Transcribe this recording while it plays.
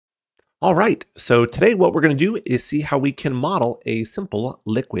All right, so today what we're going to do is see how we can model a simple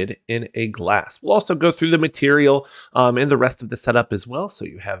liquid in a glass. We'll also go through the material and the rest of the setup as well, so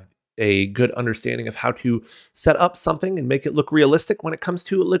you have a good understanding of how to set up something and make it look realistic when it comes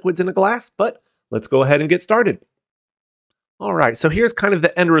to liquids in a glass. But let's go ahead and get started. All right, so here's kind of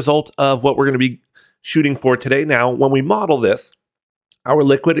the end result of what we're going to be shooting for today. Now, when we model this, our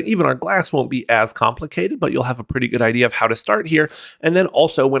liquid, even our glass, won't be as complicated, but you'll have a pretty good idea of how to start here. And then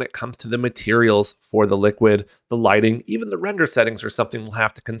also when it comes to the materials for the liquid, the lighting, even the render settings are something we'll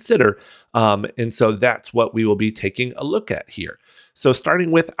have to consider. And so that's what we will be taking a look at here. So starting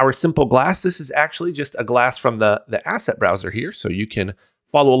with our simple glass, this is actually just a glass from the asset browser here. So you can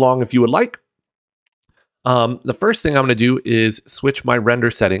follow along if you would like. The first thing I'm going to do is switch my render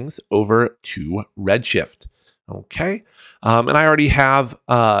settings over to Redshift. Okay. And I already have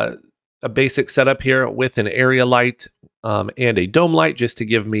a basic setup here with an area light and a dome light just to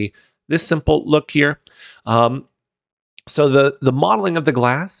give me this simple look here. So the modeling of the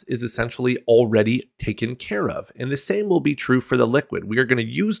glass is essentially already taken care of. And the same will be true for the liquid. We are going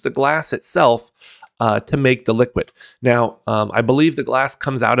to use the glass itself to make the liquid. Now, I believe the glass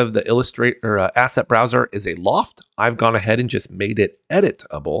comes out of the Illustrator asset browser is a loft. I've gone ahead and just made it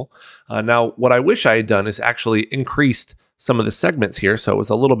editable. Now, what I wish I had done is actually increased some of the segments here so it was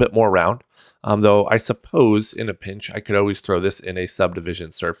a little bit more round. Though I suppose in a pinch, I could always throw this in a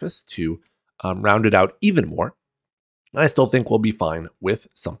subdivision surface to round it out even more. I still think we'll be fine with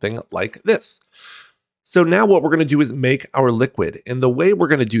something like this. So now what we're going to do is make our liquid. And the way we're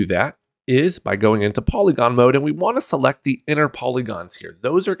going to do that is by going into polygon mode, and we want to select the inner polygons here.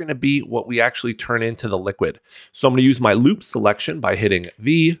 Those are going to be what we actually turn into the liquid. So I'm going to use my loop selection by hitting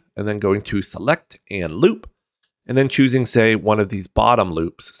V and then going to select and loop, and then choosing, say, one of these bottom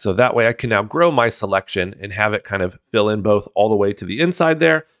loops. So that way I can now grow my selection and have it kind of fill in both all the way to the inside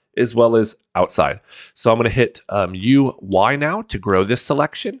there as well as outside. So I'm going to hit U, Y now to grow this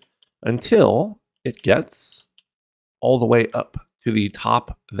selection until it gets all the way up to the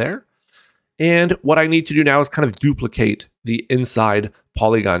top there. And what I need to do now is kind of duplicate the inside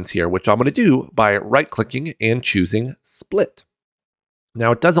polygons here, which I'm going to do by right-clicking and choosing Split.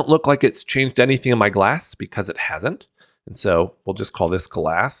 Now, it doesn't look like it's changed anything in my glass because it hasn't. And so we'll just call this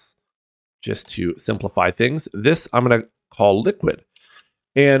glass just to simplify things. This I'm going to call liquid.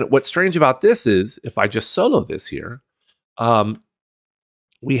 And what's strange about this is if I just solo this here,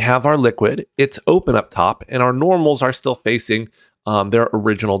 we have our liquid, it's open up top, and our normals are still facing their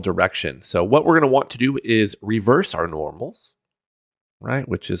original direction. So what we're going to want to do is reverse our normals, right,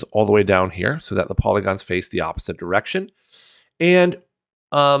 which is all the way down here so that the polygons face the opposite direction. And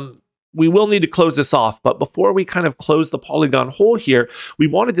we will need to close this off, but before we kind of close the polygon hole here, we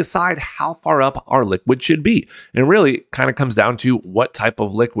want to decide how far up our liquid should be. And really kind of comes down to what type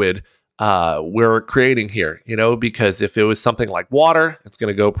of liquid we're creating here, because if it was something like water, it's going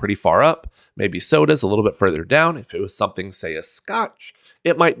to go pretty far up. Maybe soda's a little bit further down. If it was something, say, a scotch,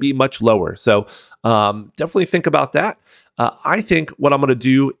 it might be much lower. So definitely think about that. I think what I'm going to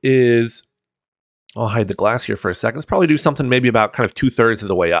do is I'll hide the glass here for a second. Let's probably do something maybe about kind of 2/3 of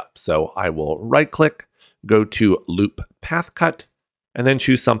the way up. So I will right click, go to loop path cut, and then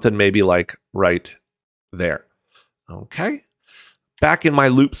choose something maybe like right there. Okay. Back in my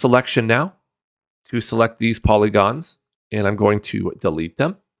loop selection now to select these polygons, and I'm going to delete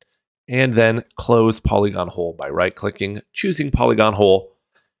them and then close polygon hole by right clicking, choosing polygon hole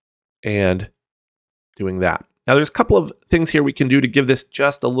and doing that. Now there's a couple of things here we can do to give this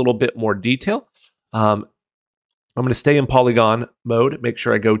just a little bit more detail. I'm going to stay in polygon mode, make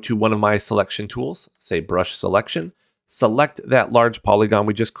sure I go to one of my selection tools, say brush selection, select that large polygon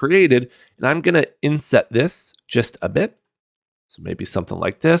we just created, and I'm going to inset this just a bit. So maybe something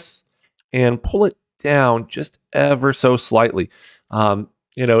like this, and pull it down just ever so slightly.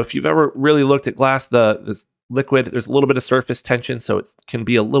 If you've ever really looked at glass, this liquid, there's a little bit of surface tension, so it can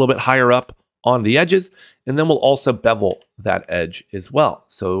be a little bit higher up on the edges, and then we'll also bevel that edge as well.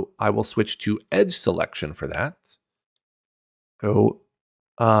 So I will switch to edge selection for that. Go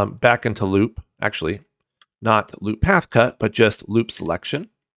back into loop, actually, not loop path cut, but just loop selection.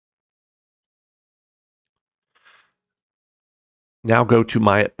 Now go to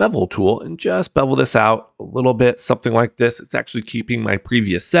my bevel tool and just bevel this out a little bit, something like this. It's actually keeping my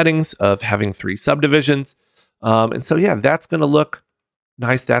previous settings of having 3 subdivisions. And so, yeah, that's going to look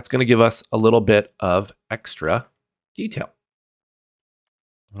nice. That's going to give us a little bit of extra detail.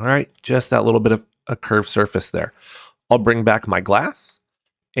 All right, just that little bit of a curved surface there. I'll bring back my glass.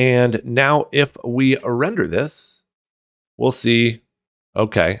 And now if we render this, we'll see,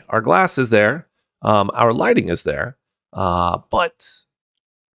 okay, our glass is there. Our lighting is there. But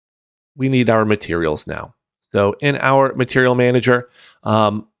we need our materials now. So in our material manager,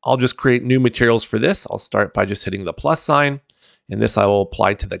 I'll just create new materials for this. I'll start by just hitting the plus sign, and this I will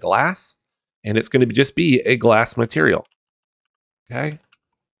apply to the glass, and it's going to just be a glass material. Okay,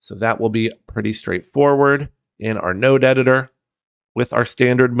 so that will be pretty straightforward in our node editor. With our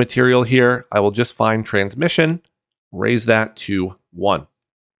standard material here, I will just find transmission, raise that to 1.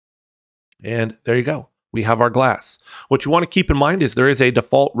 And there you go. We have our glass. What you want to keep in mind is there is a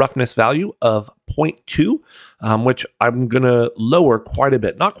default roughness value of 0.2, which I'm going to lower quite a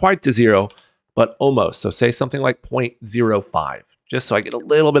bit. Not quite to 0, but almost. So say something like 0.05, just so I get a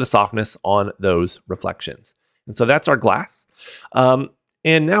little bit of softness on those reflections. And so that's our glass. And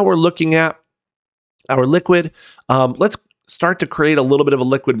now we're looking at our liquid. Let's start to create a little bit of a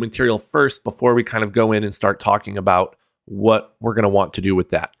liquid material first before we kind of go in and start talking about what we're going to want to do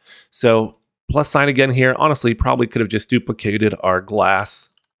with that. So plus sign again here. Honestly, probably could have just duplicated our glass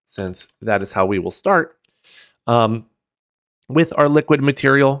since that is how we will start. With our liquid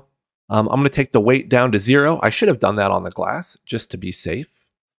material, I'm going to take the weight down to 0. I should have done that on the glass just to be safe.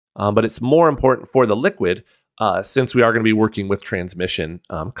 But it's more important for the liquid since we are going to be working with transmission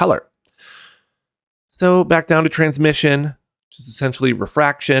color. So back down to transmission, which is essentially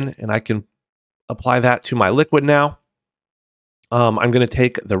refraction, and I can apply that to my liquid now. I'm going to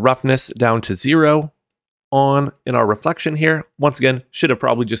take the roughness down to 0 in our reflection here. Once again, should have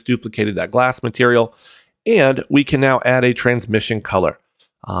probably just duplicated that glass material. And we can now add a transmission color.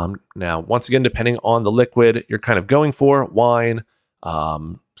 Now, once again, depending on the liquid you're kind of going for, wine,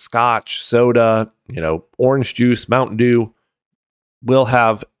 scotch, soda, orange juice, Mountain Dew, will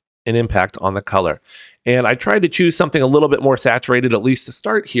have an impact on the color. And I tried to choose something a little bit more saturated, at least to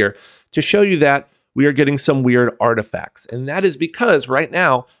start here, to show you that we are getting some weird artifacts. And that is because right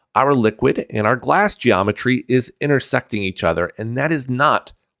now, our liquid and our glass geometry is intersecting each other, and that is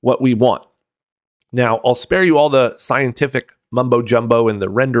not what we want. Now, I'll spare you all the scientific mumbo jumbo and the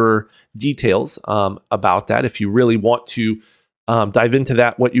renderer details about that. If you really want to dive into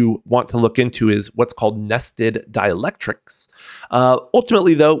that, what you want to look into is what's called nested dielectrics.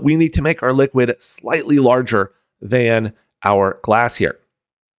 Ultimately, though, we need to make our liquid slightly larger than our glass here.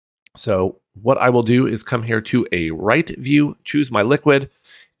 So what I will do is come here to a right view, choose my liquid,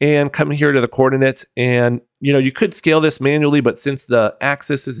 and come here to the coordinates. And, you could scale this manually, but since the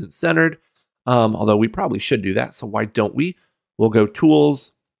axis isn't centered, although we probably should do that, so why don't we? We'll go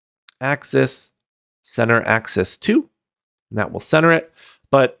Tools, Axis, Center Axis 2, and that will center it.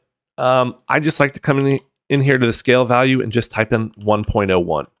 But I just like to come in here to the scale value and just type in 1.01.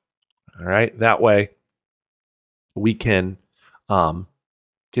 All right, that way we can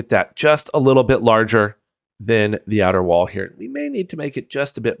get that just a little bit larger than the outer wall here. We may need to make it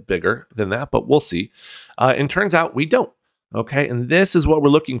just a bit bigger than that, but we'll see. And turns out we don't. Okay, and this is what we're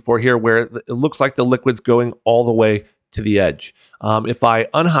looking for here, where it looks like the liquid's going all the way to the edge. If I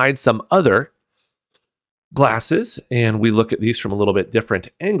unhide some other glasses and we look at these from a little bit different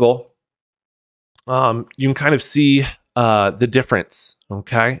angle, you can kind of see the difference,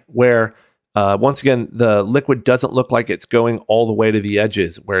 okay? Where once again, the liquid doesn't look like it's going all the way to the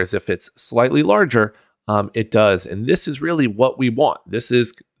edges, whereas if it's slightly larger, it does. And this is really what we want. This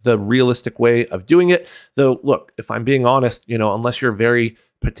is the realistic way of doing it. Though, look, if I'm being honest, unless you're very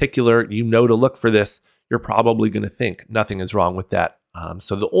particular, to look for this, you're probably going to think nothing is wrong with that.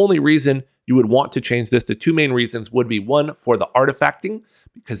 So the only reason you would want to change this, the two main reasons would be, one, for the artifacting,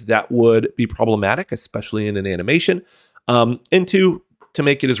 because that would be problematic, especially in an animation, and two, to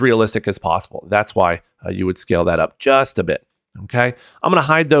make it as realistic as possible. That's why you would scale that up just a bit. Okay, I'm going to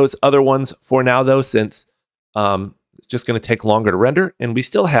hide those other ones for now, though, since it's just going to take longer to render, and we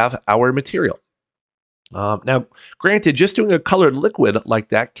still have our material. Now, granted, just doing a colored liquid like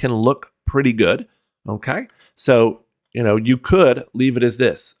that can look pretty good. Okay, so you could leave it as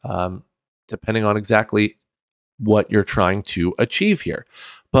this, depending on exactly what you're trying to achieve here.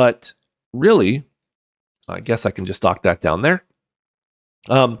 But really, I guess I can just dock that down there.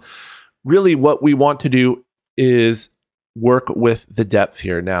 Really, what we want to do is work with the depth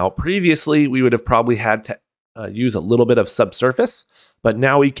here. Now, previously, we would have probably had to use a little bit of subsurface, but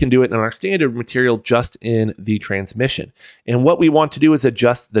now we can do it in our standard material just in the transmission. And what we want to do is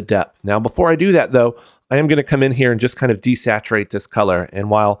adjust the depth. Now, before I do that, though, I am going to come in here and just kind of desaturate this color. And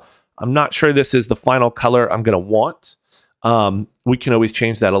while I'm not sure this is the final color I'm going to want, we can always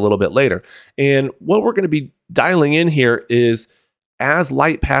change that a little bit later. And what we're going to be dialing in here is as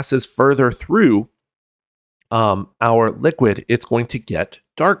light passes further through our liquid, it's going to get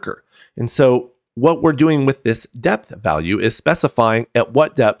darker. And so what we're doing with this depth value is specifying at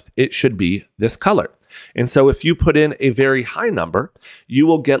what depth it should be this color. And so if you put in a very high number, you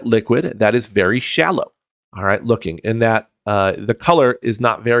will get liquid that is very shallow, all right, looking, in that the color is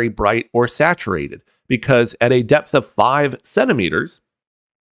not very bright or saturated, because at a depth of 5 centimeters,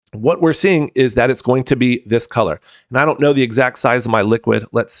 what we're seeing is that it's going to be this color. And I don't know the exact size of my liquid.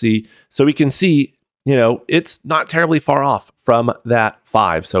 Let's see. So we can see, it's not terribly far off from that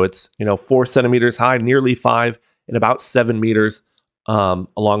 5. So it's, 4 centimeters high, nearly 5, and about 7 meters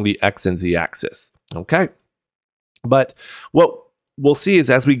along the X and Z axis. Okay. But what we'll see is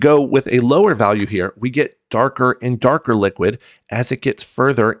as we go with a lower value here, we get darker and darker liquid as it gets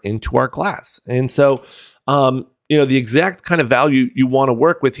further into our glass. And so, the exact kind of value you want to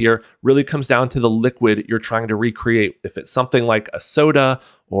work with here really comes down to the liquid you're trying to recreate. If it's something like a soda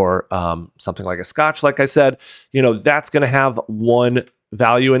or something like a scotch, like I said, that's going to have one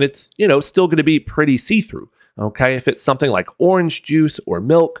value, and it's, still going to be pretty see-through. Okay, if it's something like orange juice or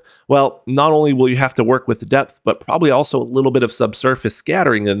milk, well, not only will you have to work with the depth, but probably also a little bit of subsurface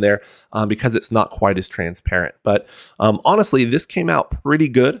scattering in there because it's not quite as transparent. But honestly, this came out pretty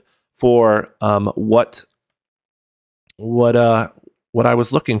good for what I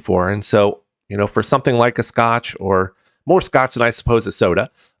was looking for. And so, for something like a scotch, or more scotch than I suppose a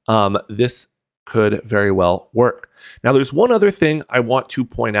soda, this could very well work. Now, there's one other thing I want to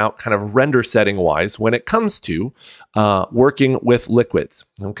point out kind of render setting wise when it comes to working with liquids,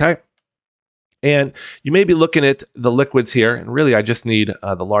 okay? And you may be looking at the liquids here, and really I just need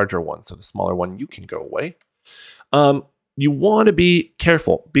the larger one, so the smaller one, you can go away. You want to be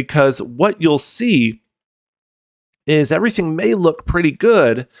careful, because what you'll see is everything may look pretty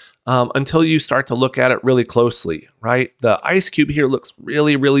good until you start to look at it really closely, right? The ice cube here looks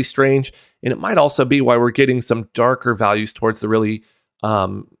really, really strange, and it might also be why we're getting some darker values towards the really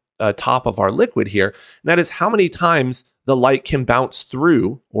top of our liquid here. And that is how many times the light can bounce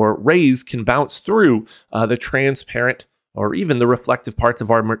through, or rays can bounce through the transparent or even the reflective parts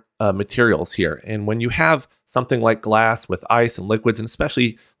of our materials here. And when you have something like glass with ice and liquids, and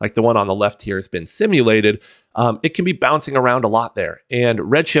especially like the one on the left here has been simulated, it can be bouncing around a lot there. And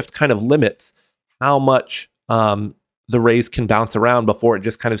Redshift kind of limits how much the rays can bounce around before it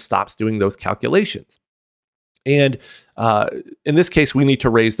just kind of stops doing those calculations. And in this case, we need to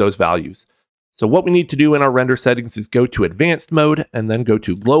raise those values. So what we need to do in our render settings is go to advanced mode and then go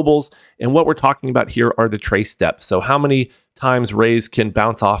to globals. And what we're talking about here are the trace depths. So how many times rays can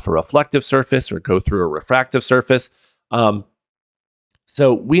bounce off a reflective surface or go through a refractive surface.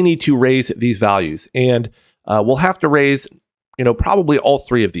 So we need to raise these values, and we'll have to raise, probably all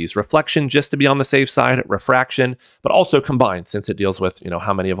 3 of these: reflection just to be on the safe side, refraction, but also combined, since it deals with,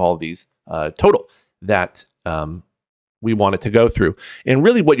 how many of all of these total that we want it to go through. And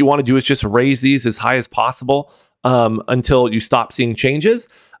really what you want to do is just raise these as high as possible until you stop seeing changes.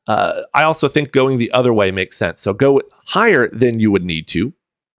 I also think going the other way makes sense. So go higher than you would need to.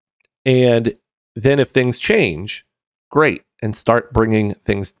 And then if things change, great. And start bringing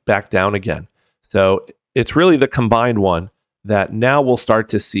things back down again. So it's really the combined one that now we'll start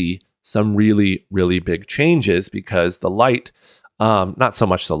to see some really, really big changes, because the light, not so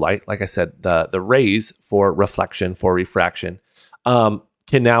much the light, like I said, the rays for reflection, for refraction, can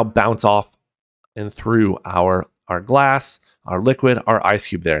now bounce off and through our glass, our liquid, our ice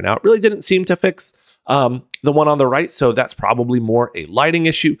cube there. Now, it really didn't seem to fix the one on the right, so that's probably more a lighting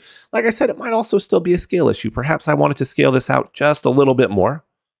issue. Like I said, it might also still be a scale issue. Perhaps I wanted to scale this out just a little bit more.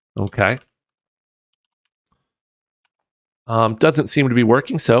 Okay. Doesn't seem to be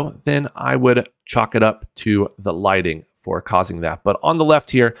working, so then I would chalk it up to the lighting for causing that. But on the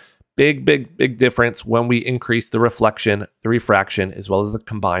left here, big difference when we increase the reflection, the refraction, as well as the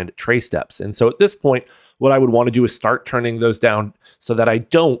combined trace depths. And so at this point, what I would want to do is start turning those down so that I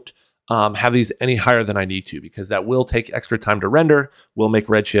don't have these any higher than I need to, because that will take extra time to render, will make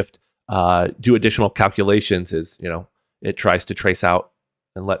Redshift do additional calculations as, it tries to trace out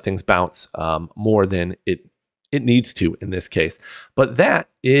and let things bounce more than it needs to in this case. But that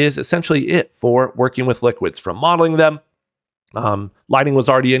is essentially it for working with liquids, from modeling them. Lighting was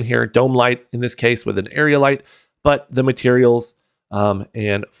already in here, dome light in this case with an area light, but the materials,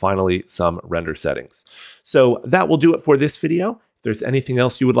 and finally some render settings. So that will do it for this video. If there's anything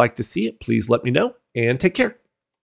else you would like to see, please let me know, and take care.